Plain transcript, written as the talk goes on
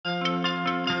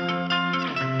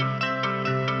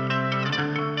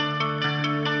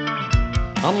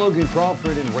I'm Logan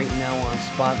Crawford, and right now on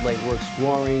Spotlight, we're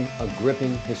exploring a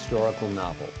gripping historical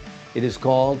novel. It is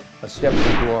called A Step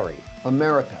to Glory,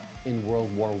 America in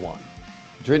World War I.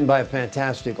 It's written by a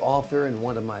fantastic author and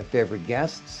one of my favorite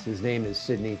guests. His name is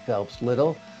Sidney Phelps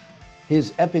Little.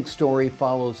 His epic story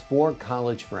follows four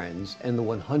college friends and the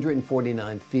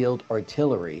 149th Field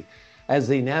Artillery as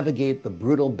they navigate the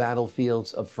brutal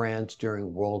battlefields of France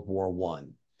during World War I.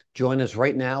 Join us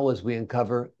right now as we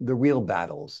uncover the real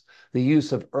battles, the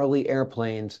use of early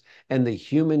airplanes, and the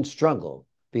human struggle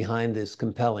behind this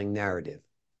compelling narrative.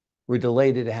 We're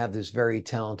delighted to have this very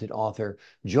talented author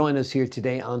join us here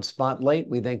today on Spotlight.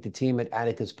 We thank the team at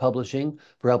Atticus Publishing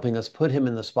for helping us put him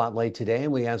in the spotlight today,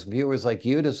 and we ask viewers like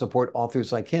you to support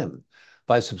authors like him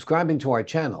by subscribing to our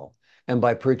channel and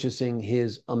by purchasing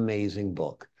his amazing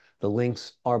book. The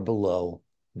links are below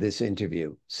this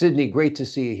interview. Sidney, great to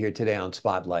see you here today on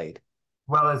Spotlight.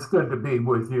 Well, it's good to be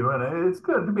with you, and it's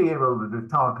good to be able to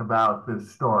talk about this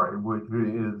story, which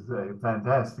is a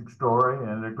fantastic story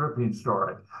and a gripping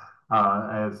story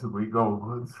as we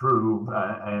go through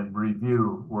and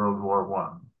review World War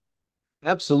One.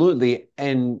 Absolutely.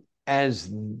 And as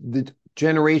the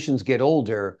generations get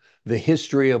older, the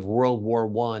history of World War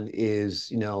I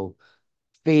is,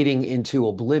 fading into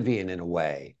oblivion in a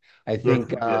way. I Yes,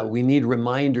 think it is. we need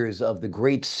reminders of the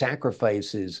great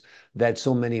sacrifices that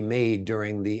so many made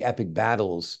during the epic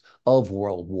battles of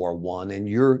World War I. And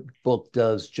your book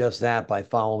does just that by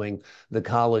following the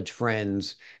college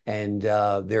friends and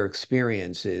their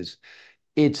experiences.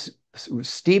 It's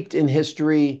steeped in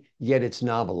history, yet it's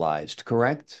novelized,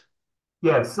 correct?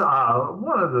 Yes,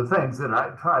 one of the things that I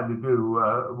tried to do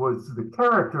was the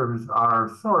characters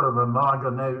are sort of an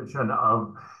amalgamation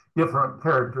of different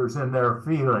characters and their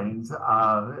feelings.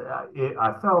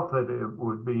 I felt that it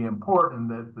would be important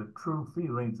that the true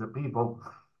feelings of people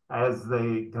as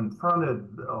they confronted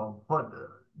what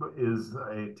is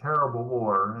a terrible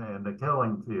war and a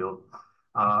killing field,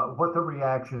 what the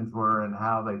reactions were and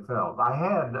how they felt. I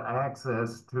had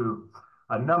access to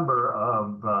a number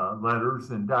of letters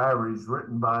and diaries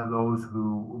written by those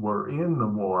who were in the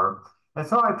war. And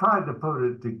so I tried to put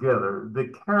it together.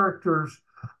 The characters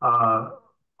uh,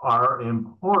 are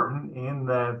important in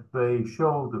that they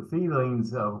show the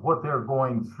feelings of what they're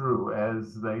going through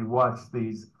as they watch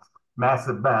these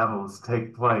massive battles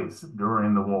take place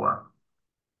during the war.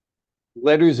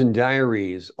 Letters and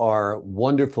diaries are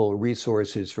wonderful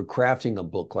resources for crafting a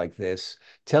book like this.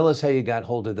 Tell us how you got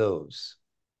hold of those.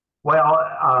 Well,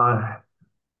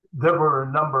 there were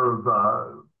a number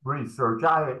of research.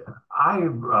 I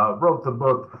wrote the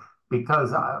book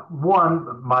because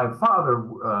one, my father.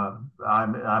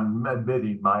 I'm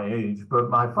admitting my age, but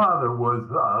my father was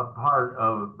part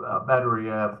of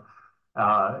Battery F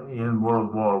in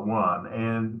World War One,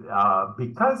 and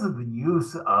because of the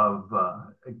use of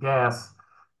gas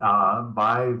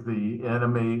by the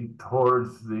enemy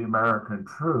towards the American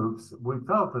troops, we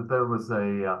felt that there was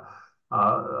a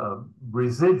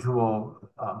residual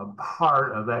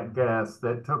part of that gas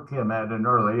that took him at an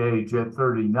early age at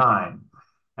 39.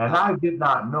 And Ah, I did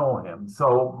not know him.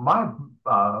 So my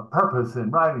purpose in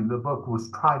writing the book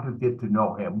was try to get to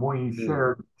know him. We mm.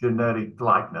 shared genetic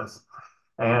likeness.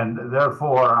 And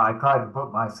therefore, I tried to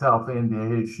put myself into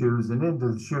his shoes and into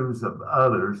the shoes of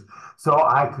others so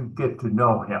I could get to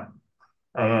know him.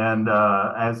 And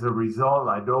as a result,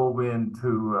 I dove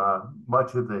into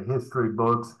much of the history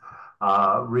books,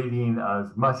 reading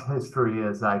as much history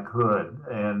as I could,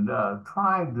 and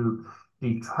trying to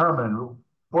determine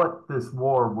what this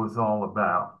war was all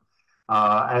about.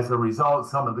 As a result,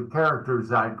 some of the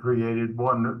characters I created,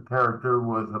 one character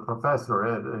was a professor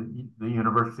at the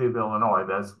University of Illinois.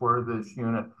 That's where this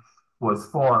unit was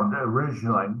formed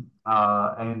originally.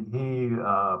 And he,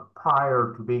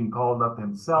 prior to being called up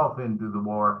himself into the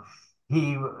war,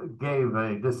 he gave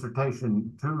a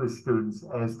dissertation to his students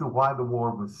as to why the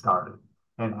war was started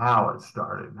and how it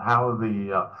started, how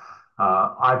the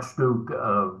Archduke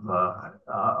of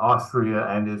Austria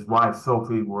and his wife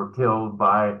Sophie were killed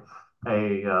by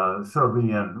a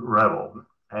Serbian rebel.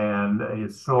 And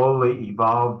it slowly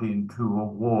evolved into a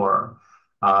war.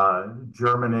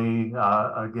 Germany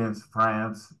against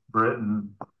France,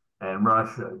 Britain, and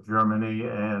Russia, Germany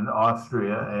and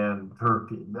Austria and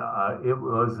Turkey. It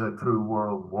was a true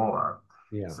world war.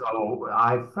 Yeah. So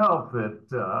I felt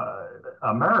that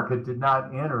America did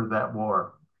not enter that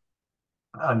war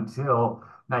until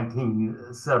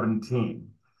 1917.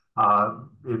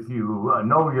 If you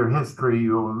know your history,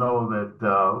 you will know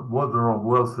that Woodrow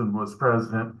Wilson was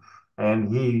president and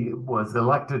he was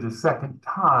elected a second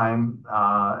time.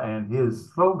 And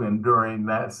his slogan during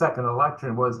that second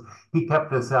election was, he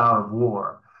kept us out of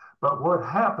war. But what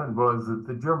happened was that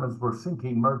the Germans were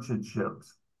sinking merchant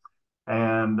ships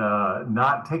and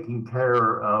not taking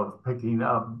care of picking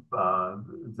up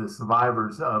the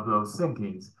survivors of those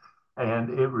sinkings. And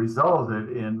it resulted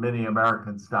in many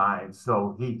Americans dying.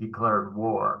 So he declared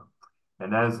war.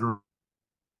 And as a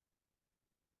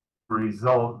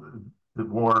result, the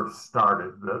war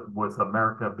started with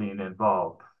America being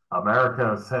involved.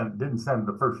 America didn't send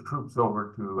the first troops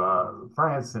over to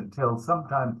France until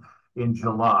sometime in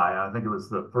July. I think it was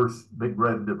the first Big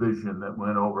Red Division that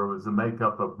went over. It was a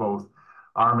makeup of both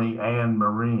Army and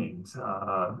Marines.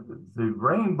 The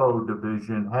Rainbow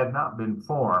Division had not been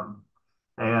formed,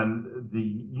 and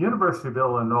the University of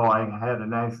Illinois had a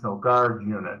National Guard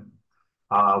unit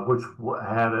which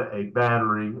had a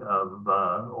battery of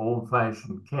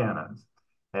old-fashioned cannons.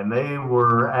 And they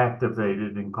were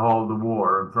activated and called to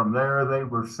war. And from there, they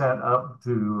were sent up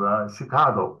to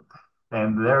Chicago.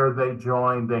 And there they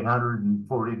joined the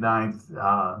 149th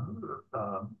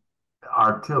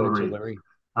Artillery,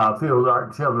 Field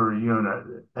Artillery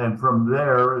Unit. And from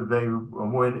there, they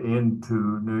went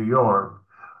into New York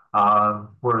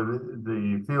where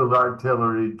the field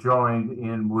artillery joined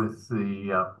in with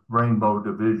the Rainbow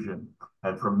Division.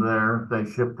 And from there, they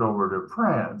shipped over to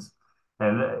France.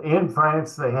 And in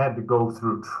France, they had to go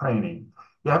through training.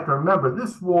 You have to remember,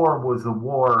 this war was a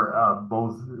war of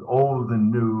both old and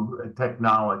new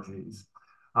technologies.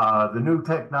 The new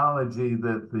technology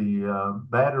that the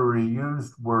battery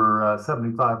used were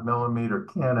 75 millimeter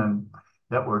cannon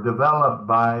that were developed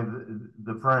by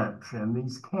the French. And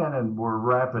these cannon were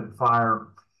rapid fire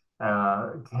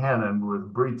cannon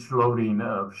with breech loading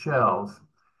of shells.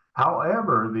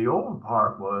 However, the old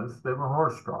part was they were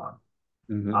horse drawn.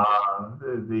 Mm-hmm.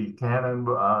 The cannon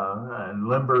and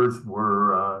limbers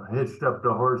were hitched up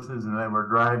to horses and they were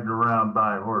dragged around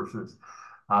by horses.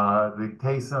 The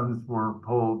caissons were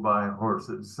pulled by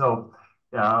horses. So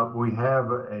we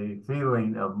have a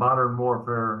feeling of modern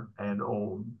warfare and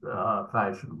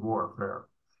old-fashioned warfare.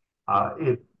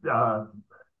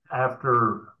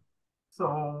 After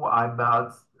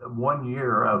about 1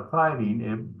 year of fighting,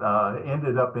 it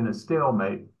ended up in a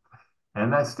stalemate.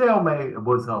 And that stalemate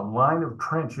was a line of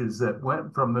trenches that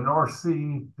went from the North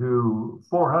Sea to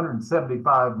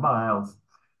 475 miles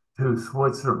to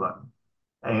Switzerland.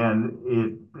 And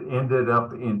it ended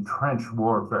up in trench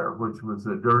warfare, which was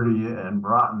a dirty and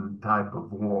rotten type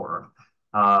of war.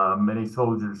 Many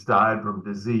soldiers died from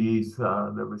disease.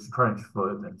 There was trench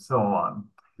foot and so on.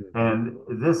 And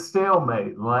this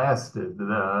stalemate lasted.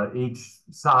 Each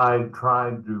side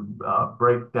tried to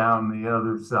break down the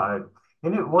other side.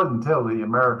 And it wasn't until the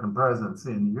American presence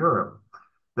in Europe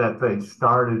that they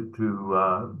started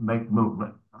to make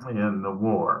movement in the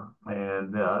war.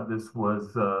 And this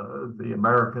was the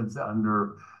Americans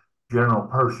under General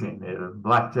Pershing,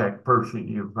 Blackjack Pershing,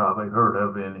 you've probably heard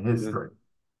of in history.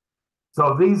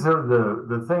 So these are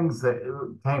the things that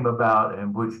came about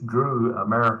and which drew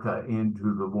America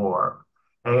into the war.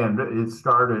 And it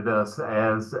started us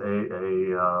as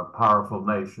a powerful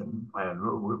nation, and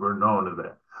we were known to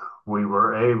that. We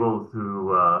were able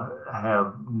to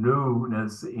have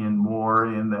newness in war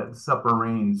in that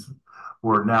submarines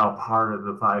were now part of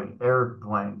the fighting.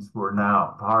 Airplanes were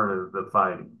now part of the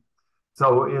fighting.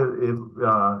 So it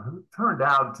turned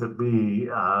out to be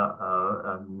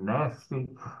a nasty,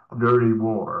 dirty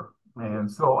war. And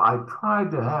so I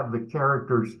tried to have the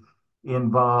characters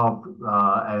involved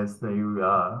as they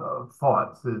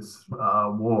fought this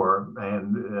war,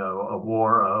 and a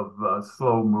war of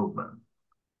slow movement.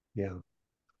 Yeah.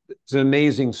 It's an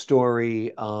amazing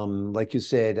story. Like you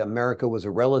said, America was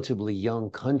a relatively young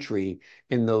country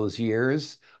in those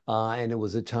years, and it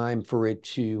was a time for it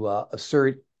to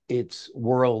assert its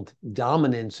world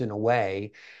dominance in a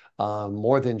way,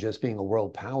 more than just being a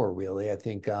world power, really. I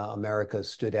think America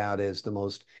stood out as the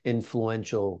most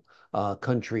influential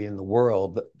country in the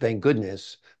world, but thank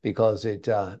goodness, because it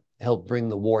helped bring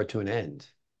the war to an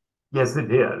end. Yes, it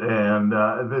did. And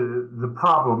the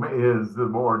problem is the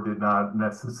war did not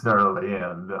necessarily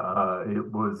end.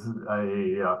 It was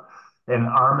an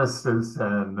armistice,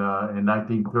 and in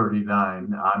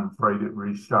 1939, I'm afraid it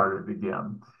restarted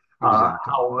again.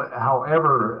 Exactly.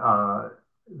 However,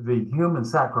 the human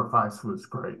sacrifice was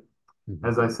great. Mhm.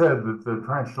 As I said, that the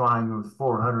trench line was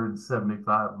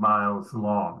 475 miles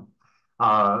long.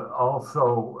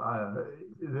 Also,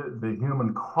 the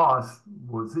human cost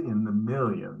was in the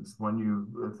millions when you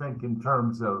think in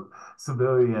terms of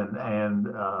civilian and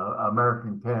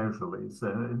American casualties.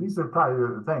 And these are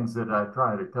probably the things that I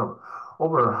try to cover.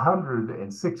 Over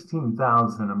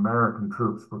 116,000 American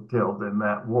troops were killed in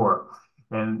that war.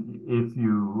 And if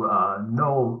you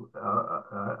know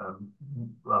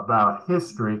about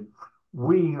history,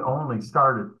 we only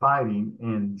started fighting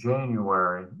in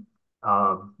January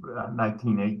of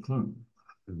 1918.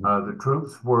 Mhm. The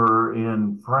troops were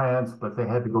in France, but they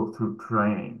had to go through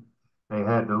training. They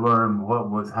had to learn what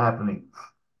was happening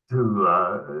to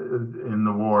in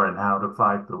the war and how to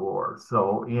fight the war.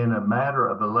 So in a matter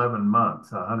of 11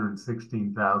 months,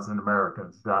 116,000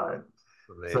 Americans died.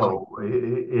 Amazing. So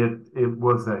it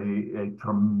was a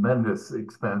tremendous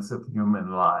expense of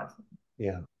human life.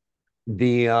 Yeah.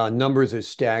 The numbers are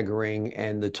staggering,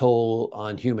 and the toll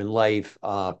on human life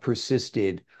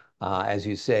persisted, as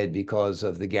you said, because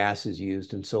of the gases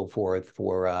used and so forth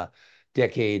for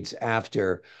decades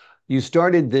after. You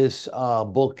started this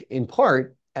book in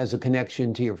part as a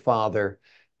connection to your father.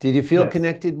 Did you feel Yes.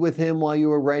 connected with him while you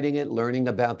were writing it, learning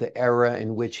about the era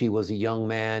in which he was a young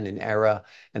man, an era,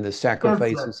 and the Yes,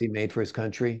 sacrifices he made for his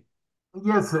country?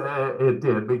 yes, it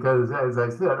did because, as I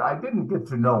said, I didn't get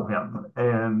to know him,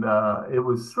 and it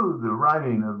was through the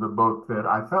writing of the book that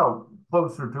I felt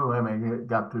closer to him and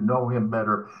got to know him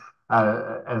better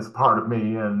as part of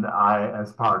me, and I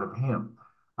as part of him.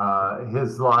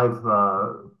 His life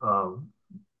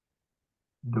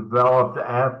developed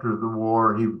after the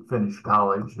war. He finished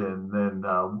college and then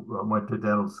went to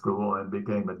dental school and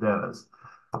became a dentist.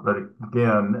 But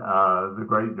again, the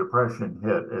Great Depression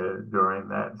hit during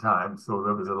that time, so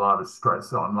there was a lot of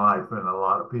stress on life and a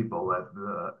lot of people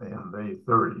in the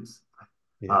 30s.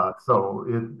 Yeah. So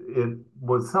it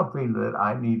was something that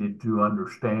I needed to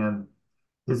understand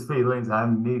his feelings. I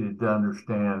needed to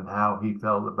understand how he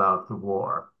felt about the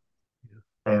war.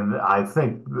 And I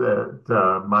think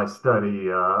that my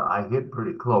study, I hit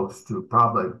pretty close to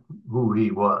probably who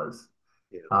he was.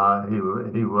 Yeah.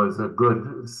 He was a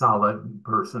good, solid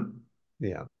person.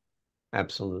 Yeah.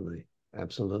 Absolutely.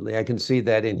 Absolutely. I can see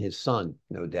that in his son,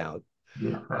 no doubt.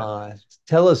 Yeah. Uh,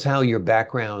 Tell us how your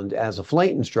background as a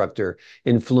flight instructor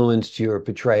influenced your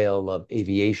portrayal of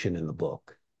aviation in the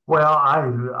book. Well, I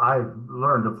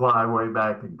learned to fly way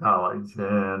back in college,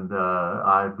 and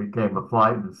I became a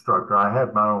flight instructor. I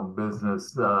had my own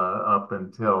business up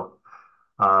until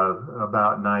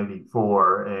about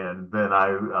 94. And then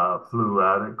I flew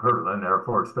out at Kirtland Air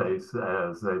Force Base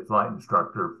as a flight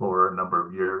instructor for a number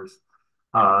of years.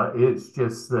 It's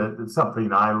just that it's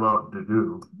something I love to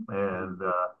do. And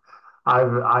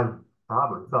I've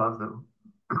probably thought that,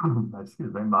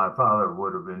 excuse me, my father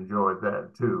would have enjoyed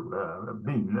that too,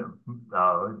 being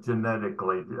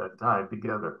genetically tied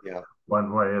together Yeah.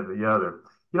 one way or the other.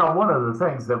 You know, one of the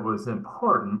things that was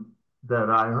important that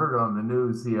I heard on the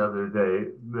news the other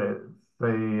day that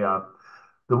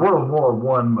the World War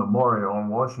One Memorial in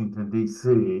Washington, D.C.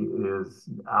 is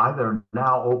either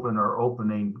now open or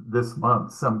opening this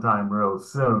month, sometime real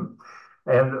soon.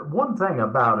 And one thing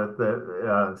about it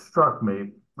that struck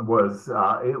me was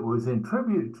it was in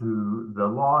tribute to the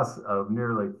loss of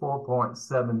nearly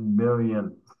 4.7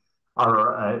 million,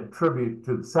 or a tribute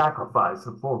to the sacrifice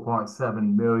of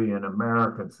 4.7 million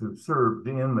Americans who served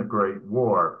in the Great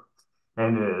War.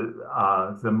 And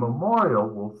the memorial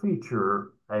will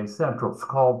feature a central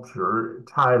sculpture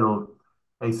titled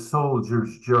A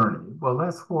Soldier's Journey. Well,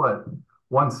 that's what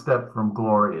One Step from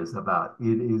Glory is about.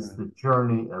 It is the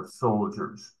journey of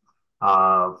soldiers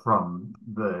from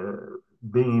the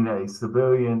being a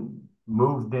civilian,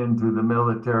 moved into the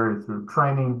military through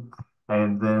training,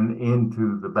 and then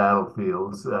into the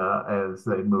battlefields as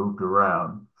they moved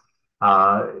around.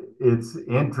 Uh, it's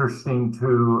interesting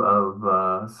too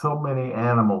of so many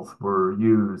animals were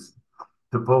used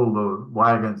to pull the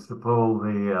wagons, to pull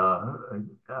the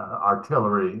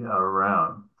artillery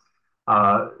around.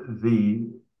 The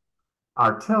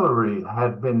artillery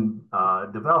had been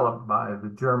developed by the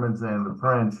Germans and the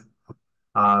French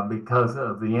because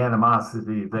of the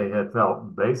animosity they had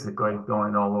felt basically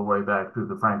going all the way back to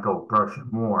the Franco-Prussian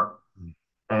War.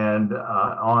 And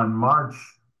on March,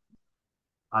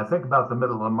 I think about the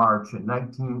middle of March in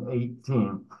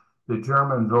 1918, the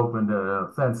Germans opened an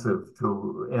offensive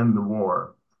to end the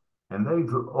war. And they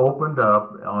opened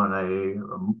up on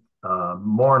a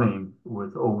morning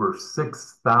with over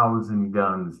 6,000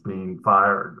 guns being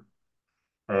fired.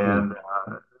 Mm. And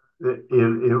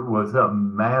it was a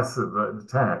massive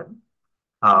attack,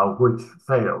 which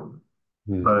failed.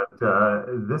 Mm.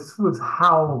 But this was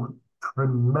how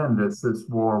tremendous this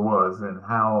war was and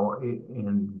how it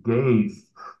engaged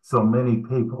so many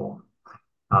people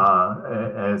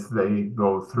as they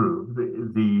go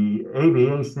through. The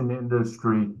aviation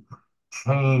industry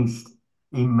changed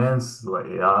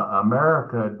immensely.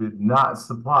 America did not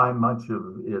supply much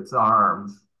of its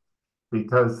arms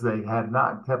because they had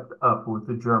not kept up with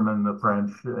the German, the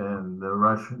French, and the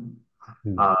Russian.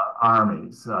 Hmm.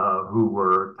 armies who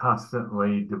were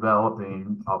constantly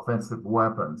developing offensive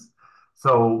weapons.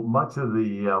 So much of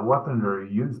the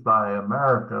weaponry used by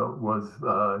America was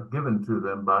given to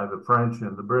them by the French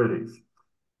and the British.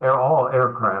 All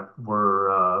aircraft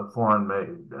were foreign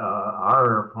made. Our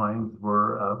airplanes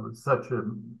were such a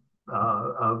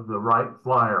of the right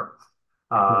flyer,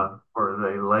 where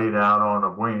they laid out on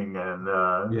a wing and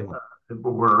Yeah.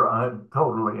 were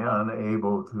totally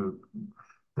unable to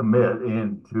commit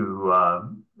into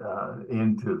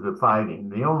the fighting.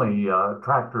 The only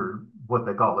tractor, what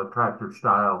they call a tractor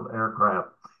style aircraft,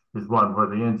 is one where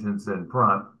the engine's in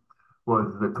front,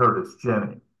 was the Curtis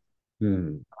Jenny,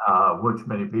 Hmm. which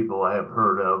many people have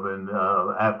heard of. And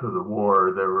after the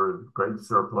war, there were a great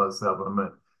surplus of them,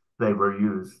 and they were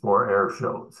used for air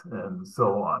shows and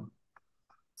so on.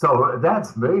 So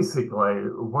that's basically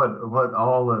what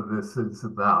all of this is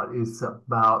about. It's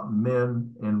about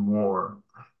men in war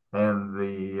and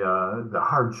the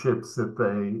hardships that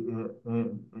they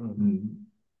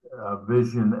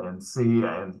vision and see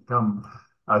and come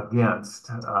against.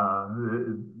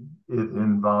 It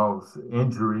involves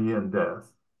injury and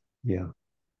death. Yeah.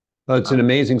 Well, it's an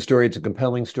amazing story. It's a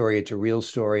compelling story. It's a real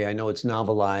story. I know it's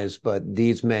novelized, but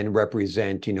these men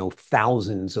represent,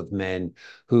 thousands of men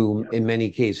who, in many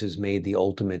cases, made the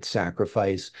ultimate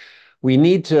sacrifice. We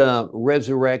need to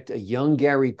resurrect a young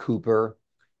Gary Cooper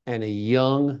and a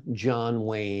young John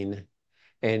Wayne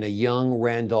and a young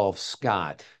Randolph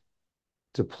Scott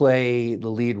to play the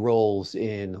lead roles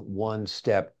in One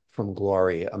Step from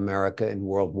Glory, America in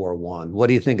World War One. What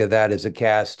do you think of that as a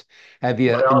cast? Have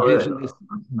you envisioned this?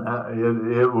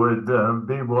 It would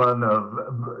be one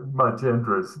of much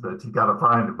interest, but you got to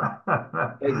find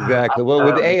them. Exactly. Well,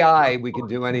 with AI, we can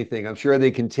do anything. I'm sure they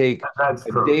can take That's a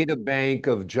true. data bank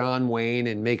of John Wayne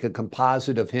and make a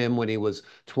composite of him when he was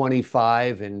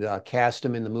 25 and cast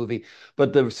him in the movie.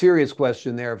 But the serious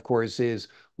question there, of course, is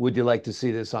would you like to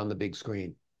see this on the big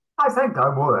screen? I think I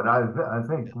would. I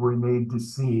think we need to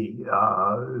see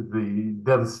the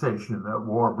devastation that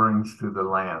war brings to the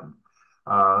land.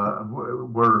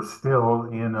 We're still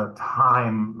in a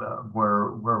time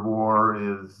where war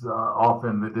is off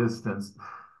in the distance,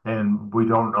 and we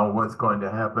don't know what's going to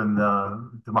happen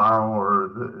tomorrow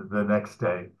or the next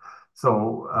day.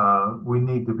 So we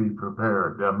need to be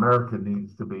prepared. America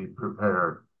needs to be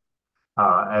prepared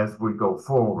as we go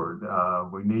forward.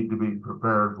 We need to be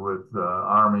prepared with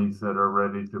armies that are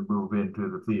ready to move into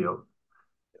the field.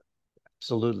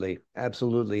 Absolutely.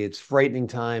 Absolutely. It's frightening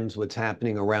times what's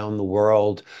happening around the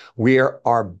world. We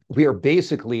are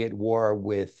basically at war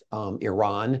with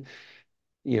Iran,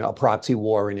 a proxy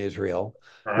war in Israel.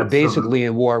 We're Absolutely. basically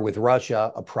in war with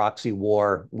Russia, a proxy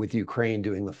war with Ukraine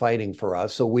doing the fighting for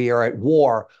us. So we are at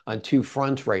war on two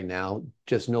fronts right now.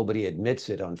 Just nobody admits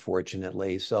it,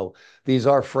 unfortunately. So these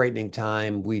are frightening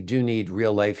times. We do need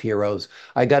real life heroes.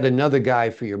 I got another guy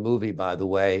for your movie, by the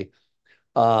way.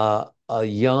 A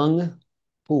young,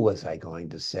 who was I going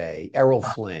to say? Errol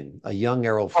Flynn, a young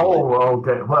Errol Flynn. Oh,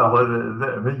 okay. Well,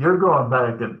 you're going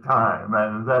back in time,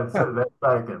 and that's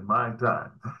back in my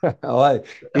time. Oh,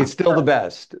 he's still the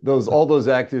best. All those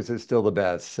actors are still the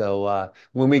best. So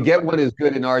when we get one as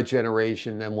good in our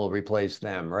generation, then we'll replace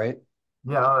them, right?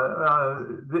 Yeah,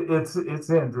 it's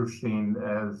interesting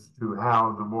as to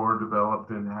how the war developed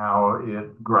and how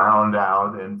it ground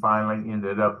out and finally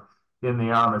ended up in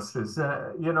the armistice.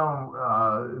 The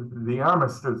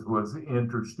armistice was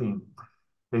interesting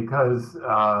because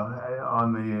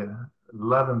on the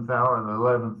 11th hour, the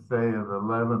 11th day of the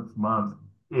 11th month,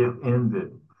 it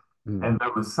ended, Mm, and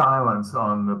there was silence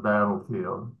on the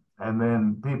battlefield. And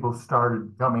then people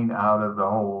started coming out of the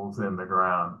holes in the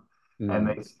ground, and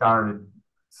mm. they started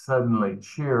suddenly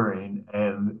cheering,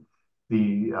 and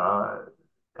the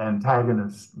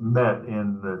antagonists met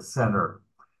in the center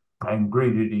and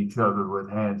greeted each other with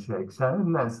handshakes.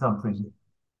 And that's something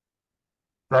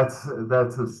that's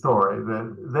a story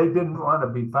that they didn't want to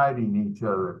be fighting each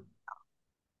other.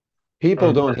 People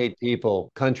And don't hate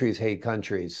people. Countries hate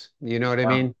countries. You know what I yeah,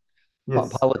 mean?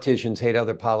 it's Politicians hate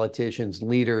other politicians.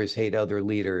 Leaders hate other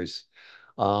leaders.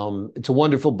 It's a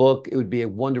wonderful book. It would be a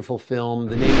wonderful film.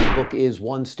 The name of the book is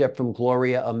One Step from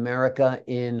Gloria, America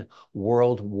in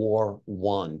World War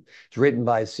One. It's written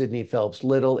by Sidney Phelps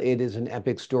Little. It is an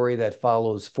epic story that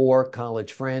follows four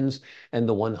college friends and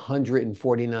the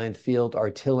 149th Field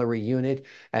Artillery Unit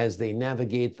as they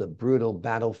navigate the brutal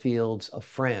battlefields of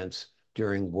France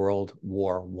during World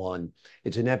War One.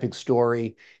 It's an epic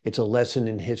story. It's a lesson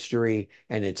in history,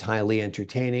 and it's highly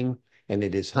entertaining, and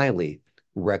it is highly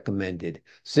recommended.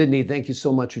 Sidney, thank you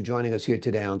so much for joining us here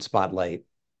today on Spotlight.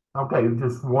 Okay,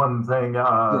 just one thing.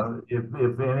 Yeah.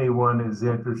 If anyone is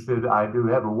interested, I do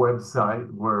have a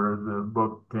website where the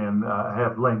book can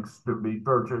have links to be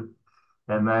purchased,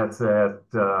 and that's at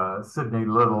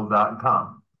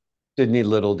sydneylittle.com.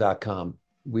 SidneyLittle.com.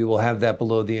 We will have that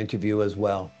below the interview as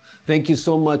well. Thank you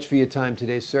so much for your time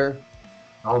today, sir.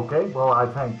 Okay, well, I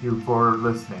thank you for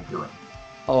listening to it.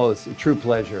 Oh, it's a true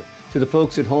pleasure. To the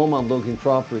folks at home, I'm Logan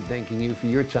Crawford, thanking you for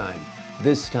your time.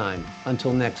 This time,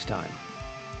 until next time,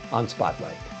 on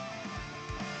Spotlight.